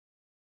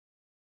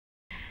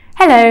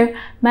Hello,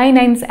 my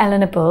name's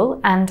Eleanor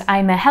Bull and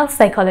I'm a health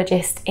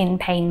psychologist in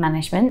pain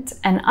management,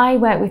 and I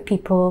work with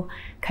people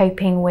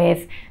coping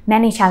with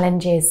many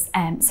challenges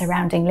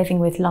surrounding living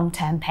with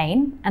long-term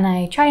pain, and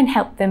I try and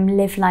help them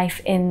live life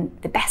in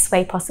the best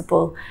way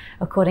possible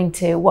according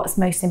to what's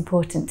most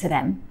important to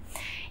them.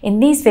 In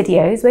these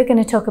videos we're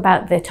going to talk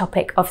about the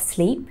topic of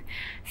sleep,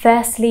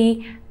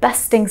 firstly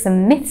busting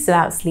some myths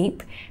about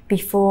sleep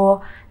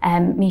before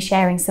me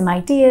sharing some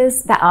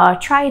ideas that are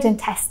tried and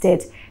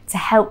tested to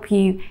help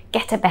you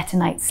get a better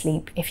night's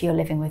sleep if you're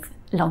living with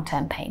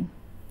long-term pain.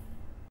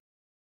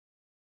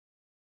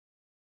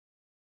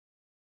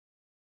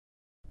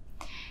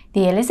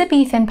 The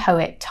Elizabethan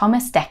poet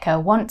Thomas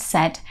Dekker once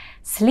said,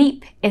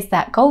 "Sleep is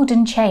that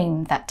golden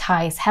chain that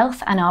ties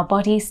health and our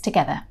bodies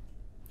together."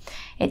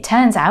 It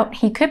turns out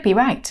he could be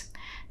right.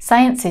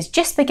 Science is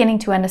just beginning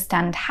to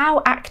understand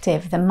how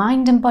active the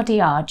mind and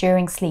body are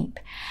during sleep,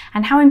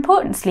 and how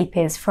important sleep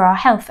is for our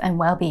health and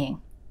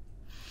well-being.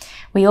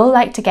 We all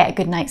like to get a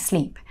good night's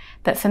sleep,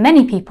 but for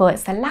many people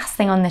it's the last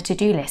thing on the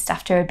to-do list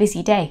after a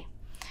busy day.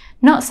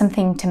 Not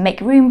something to make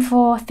room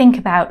for, think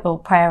about, or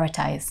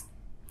prioritise.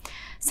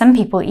 Some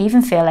people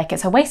even feel like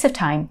it's a waste of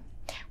time.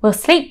 We'll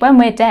sleep when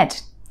we're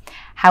dead.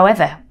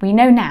 However, we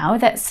know now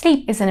that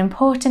sleep is an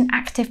important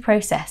active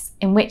process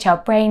in which our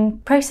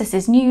brain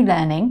processes new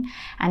learning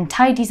and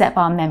tidies up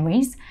our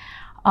memories.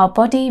 Our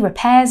body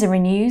repairs and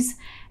renews,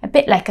 a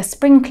bit like a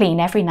spring clean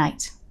every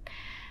night.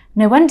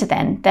 No wonder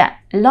then that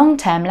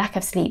long-term lack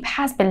of sleep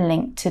has been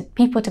linked to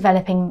people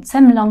developing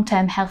some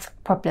long-term health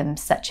problems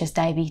such as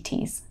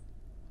diabetes.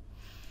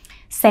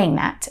 Saying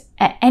that,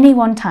 at any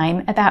one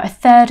time, about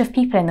 1/3 of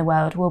people in the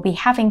world will be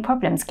having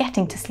problems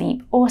getting to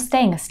sleep or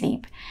staying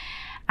asleep,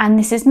 and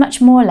this is much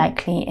more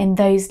likely in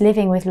those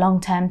living with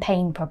long-term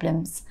pain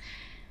problems.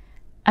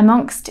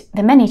 Amongst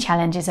the many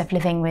challenges of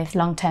living with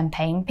long-term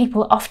pain,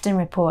 people often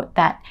report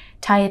that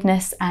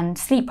tiredness and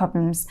sleep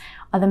problems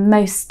are the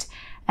most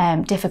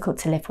difficult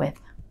to live with.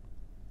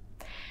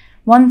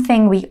 One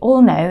thing we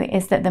all know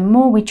is that the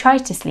more we try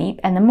to sleep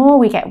and the more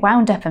we get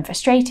wound up and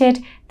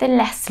frustrated, the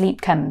less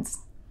sleep comes.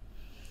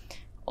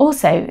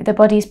 Also, the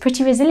body is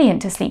pretty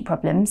resilient to sleep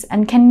problems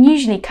and can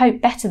usually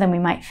cope better than we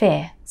might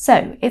fear.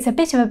 So it's a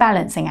bit of a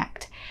balancing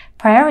act,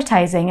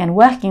 prioritising and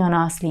working on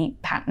our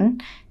sleep pattern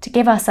to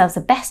give ourselves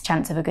the best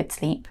chance of a good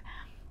sleep,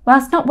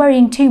 whilst not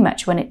worrying too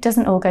much when it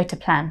doesn't all go to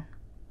plan.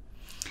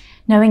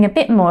 Knowing a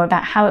bit more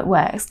about how it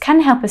works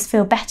can help us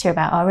feel better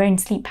about our own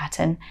sleep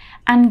pattern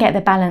and get the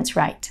balance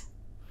right.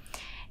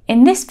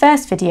 In this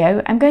first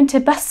video, I'm going to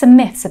bust some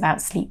myths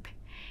about sleep.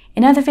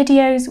 In other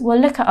videos, we'll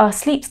look at our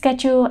sleep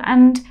schedule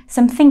and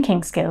some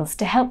thinking skills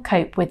to help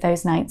cope with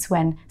those nights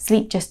when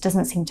sleep just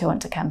doesn't seem to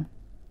want to come.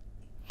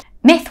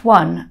 Myth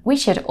 1, we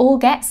should all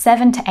get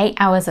 7 to 8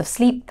 hours of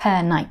sleep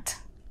per night.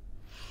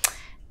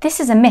 This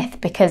is a myth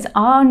because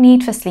our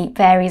need for sleep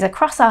varies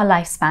across our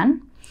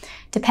lifespan,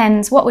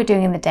 depends what we're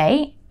doing in the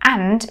day,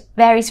 and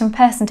varies from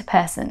person to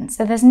person.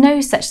 So there's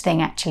no such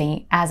thing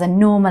actually as a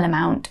normal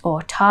amount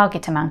or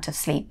target amount of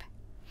sleep.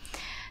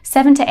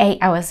 7 to 8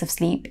 hours of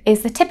sleep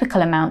is the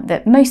typical amount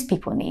that most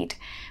people need,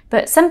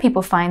 but some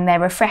people find they're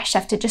refreshed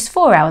after just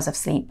 4 hours of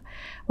sleep,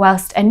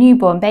 whilst a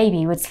newborn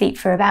baby would sleep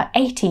for about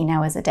 18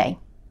 hours a day.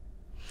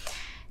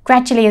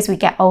 Gradually, as we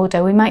get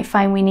older, we might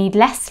find we need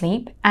less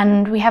sleep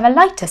and we have a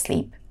lighter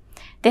sleep.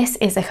 This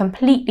is a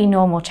completely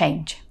normal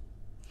change.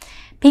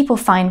 People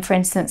find, for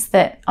instance,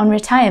 that on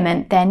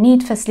retirement their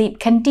need for sleep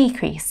can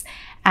decrease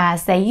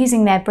as they're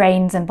using their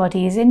brains and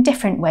bodies in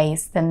different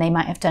ways than they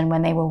might have done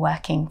when they were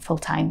working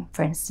full-time,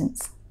 for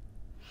instance.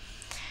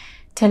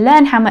 To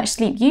learn how much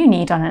sleep you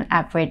need on an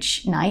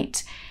average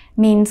night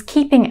means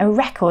keeping a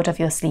record of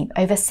your sleep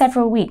over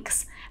several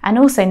weeks and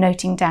also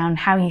noting down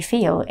how you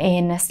feel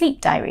in a sleep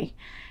diary.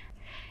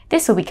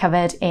 This will be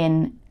covered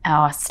in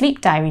our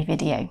sleep diary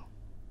video.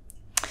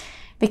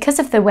 Because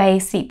of the way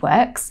sleep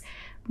works,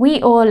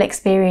 we all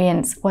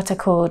experience what are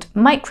called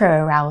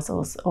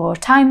microarousals, or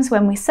times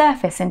when we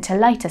surface into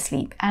lighter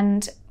sleep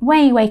and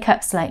may wake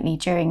up slightly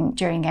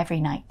during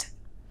every night.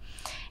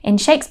 In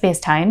Shakespeare's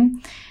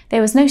time,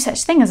 there was no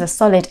such thing as a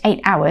solid 8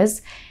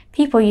 hours.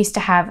 People used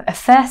to have a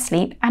first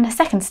sleep and a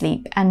second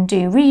sleep and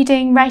do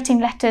reading, writing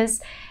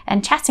letters,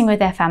 and chatting with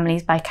their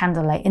families by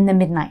candlelight in the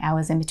midnight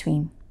hours in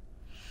between.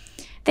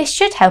 This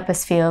should help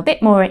us feel a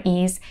bit more at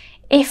ease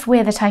if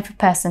we're the type of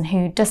person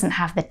who doesn't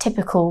have the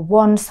typical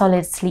one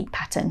solid sleep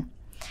pattern.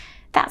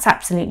 That's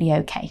absolutely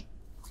okay.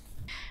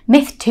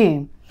 Myth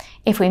 2,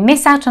 if we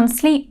miss out on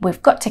sleep,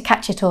 we've got to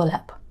catch it all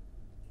up.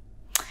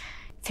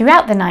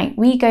 Throughout the night,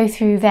 we go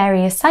through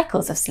various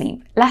cycles of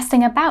sleep,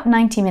 lasting about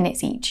 90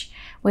 minutes each,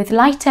 with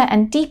lighter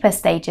and deeper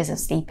stages of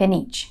sleep in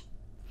each.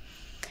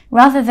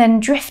 Rather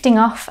than drifting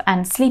off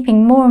and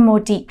sleeping more and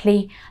more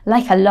deeply,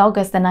 like a log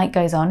as the night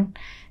goes on,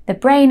 the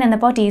brain and the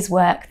body's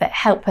work that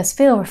help us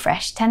feel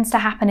refreshed tends to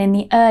happen in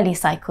the early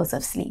cycles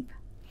of sleep.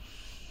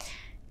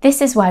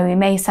 This is why we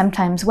may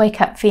sometimes wake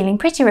up feeling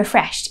pretty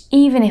refreshed,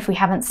 even if we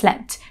haven't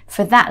slept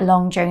for that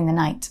long during the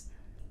night.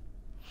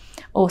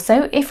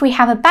 Also, if we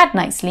have a bad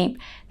night's sleep,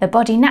 the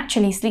body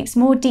naturally sleeps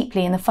more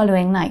deeply in the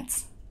following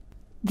nights.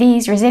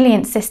 These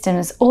resilient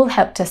systems all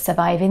helped us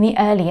survive in the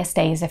earliest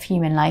days of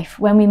human life,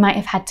 when we might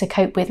have had to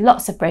cope with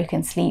lots of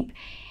broken sleep,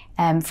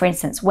 for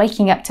instance,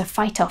 waking up to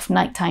fight off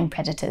nighttime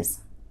predators.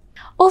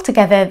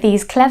 Altogether,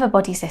 these clever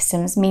body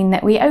systems mean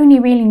that we only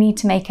really need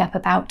to make up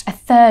about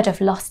 1/3 of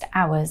lost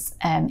hours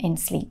in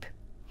sleep.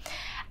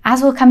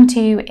 As we'll come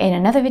to in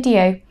another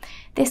video,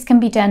 this can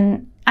be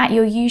done at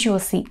your usual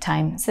sleep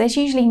time, so there's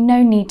usually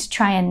no need to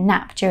try and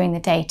nap during the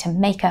day to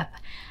make up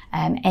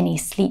any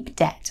sleep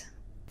debt.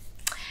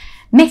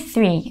 Myth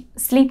 3,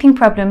 sleeping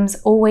problems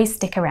always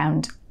stick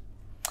around.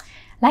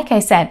 Like I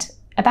said,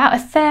 about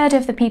 1/3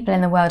 of the people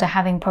in the world are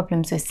having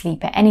problems with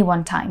sleep at any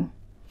one time.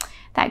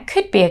 That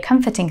could be a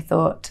comforting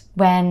thought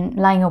when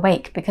lying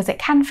awake, because it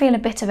can feel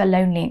a bit of a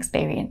lonely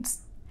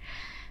experience.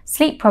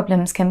 Sleep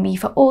problems can be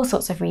for all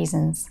sorts of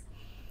reasons.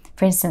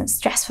 For instance,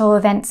 stressful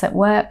events at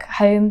work,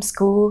 home,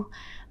 school,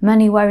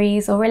 money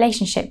worries, or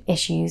relationship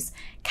issues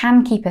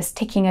can keep us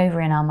ticking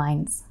over in our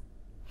minds.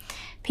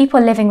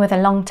 People living with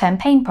a long-term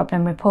pain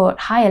problem report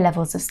higher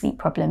levels of sleep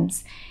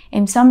problems.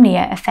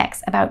 Insomnia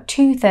affects about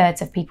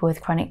 2/3 of people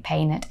with chronic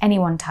pain at any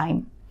one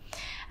time,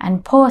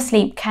 and poor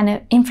sleep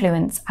can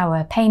influence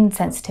our pain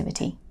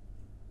sensitivity.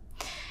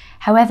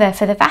 However,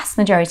 for the vast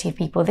majority of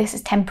people, this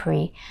is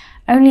temporary.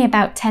 Only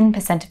about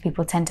 10% of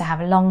people tend to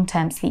have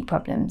long-term sleep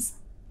problems.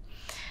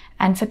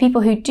 And for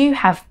people who do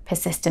have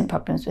persistent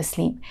problems with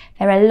sleep,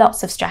 there are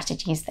lots of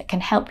strategies that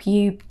can help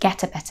you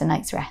get a better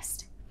night's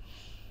rest.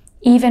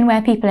 Even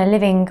where people are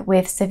living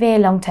with severe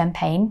long-term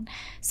pain,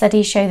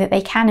 studies show that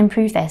they can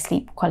improve their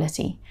sleep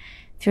quality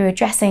through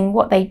addressing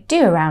what they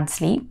do around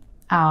sleep,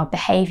 our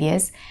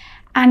behaviours,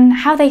 and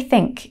how they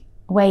think,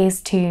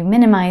 ways to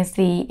minimise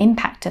the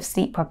impact of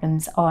sleep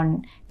problems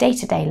on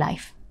day-to-day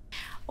life.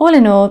 All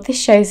in all, this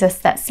shows us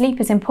that sleep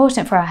is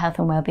important for our health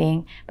and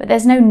well-being, but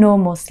there's no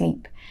normal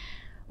sleep.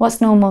 What's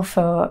normal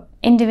for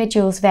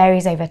individuals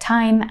varies over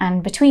time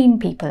and between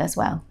people as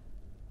well.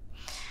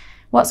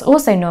 What's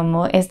also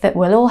normal is that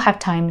we'll all have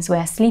times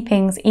where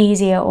sleeping's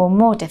easier or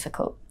more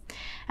difficult,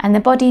 and the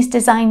body's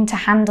designed to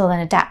handle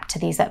and adapt to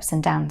these ups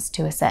and downs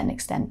to a certain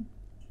extent.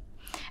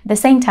 At the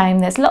same time,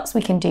 there's lots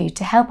we can do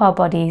to help our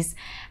bodies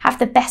have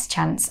the best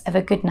chance of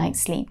a good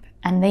night's sleep,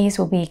 and these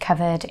will be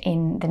covered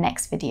in the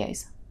next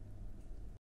videos.